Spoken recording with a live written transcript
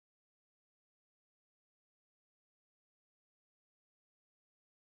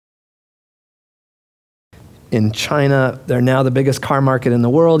In China, they're now the biggest car market in the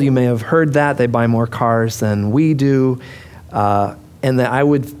world. You may have heard that. They buy more cars than we do. And I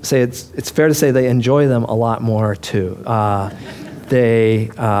would say it's fair to say they enjoy them a lot more, too. I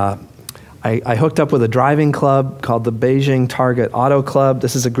hooked up with a driving club called the Beijing Target Auto Club.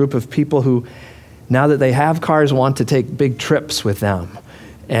 This is a group of people who, now that they have cars, want to take big trips with them.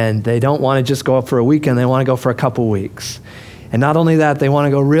 And they don't want to just go up for a weekend. They want to go for a couple weeks. And not only that, they want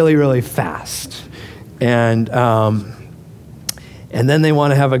to go really, really fast. And then they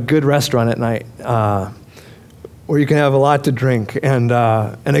want to have a good restaurant at night where you can have a lot to drink and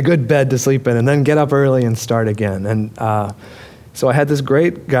a good bed to sleep in, and then get up early and start again. And so I had this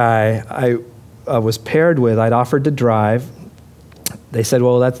great guy I was paired with. I'd offered to drive. They said,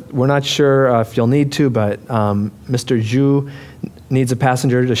 well, we're not sure if you'll need to, but Mr. Zhu needs a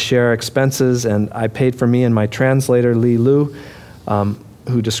passenger to share expenses, and I paid for me and my translator, Li Lu,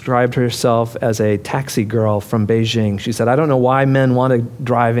 who described herself as a taxi girl from Beijing. She said, I don't know why men want to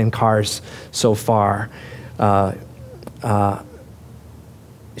drive in cars so far. She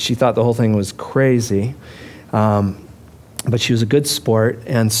thought the whole thing was crazy, but she was a good sport,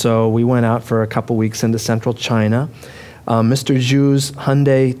 and so we went out for a couple weeks into central China. Mr. Zhu's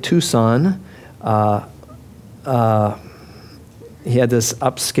Hyundai Tucson, he had this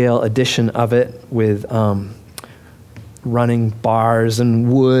upscale edition of it with running bars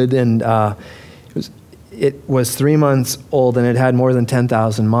and wood, and it was 3 months old, and it had more than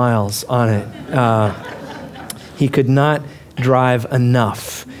 10,000 miles on it. He could not drive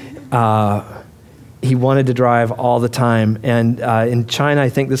enough. He wanted to drive all the time, and in China, I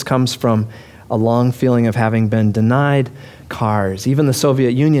think this comes from a long feeling of having been denied cars. Even the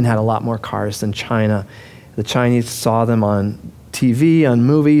Soviet Union had a lot more cars than China. The Chinese saw them on TV, on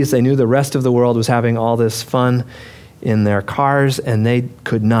movies. They knew the rest of the world was having all this fun in their cars, and they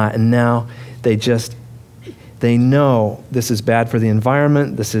could not. And now they know this is bad for the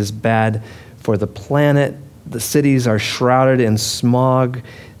environment. This is bad for the planet. The cities are shrouded in smog.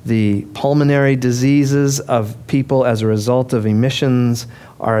 The pulmonary diseases of people as a result of emissions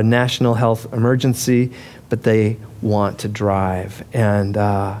are a national health emergency, but they want to drive. And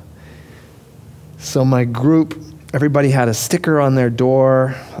so my group, everybody had a sticker on their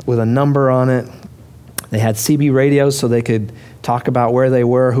door with a number on it. They had CB radios so they could talk about where they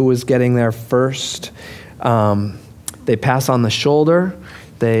were, who was getting there first. They pass on the shoulder.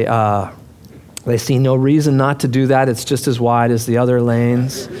 They see no reason not to do that. It's just as wide as the other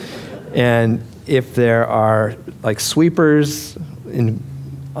lanes. And if there are like sweepers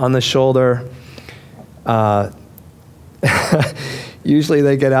on the shoulder, usually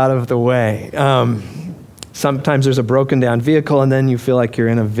they get out of the way. Sometimes there's a broken down vehicle, and then you feel like you're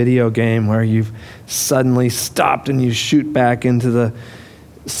in a video game where you've suddenly stopped and you shoot back into the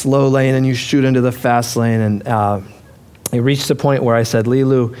slow lane and you shoot into the fast lane. And it reached the point where I said,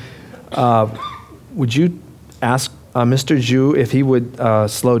 Lilu, would you ask Mr. Zhu if he would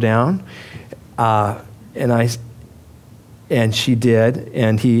slow down? And she did,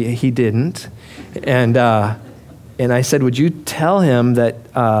 and he didn't. And I said, would you tell him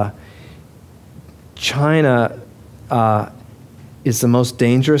that China is the most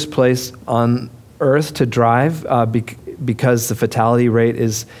dangerous place on earth to drive because the fatality rate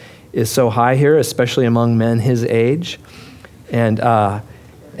is so high here, especially among men his age?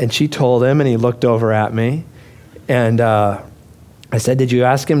 And she told him, and he looked over at me. And I said, did you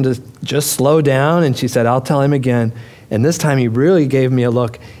ask him to just slow down? And she said, I'll tell him again. And this time he really gave me a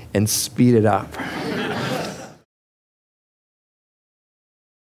look and speeded up.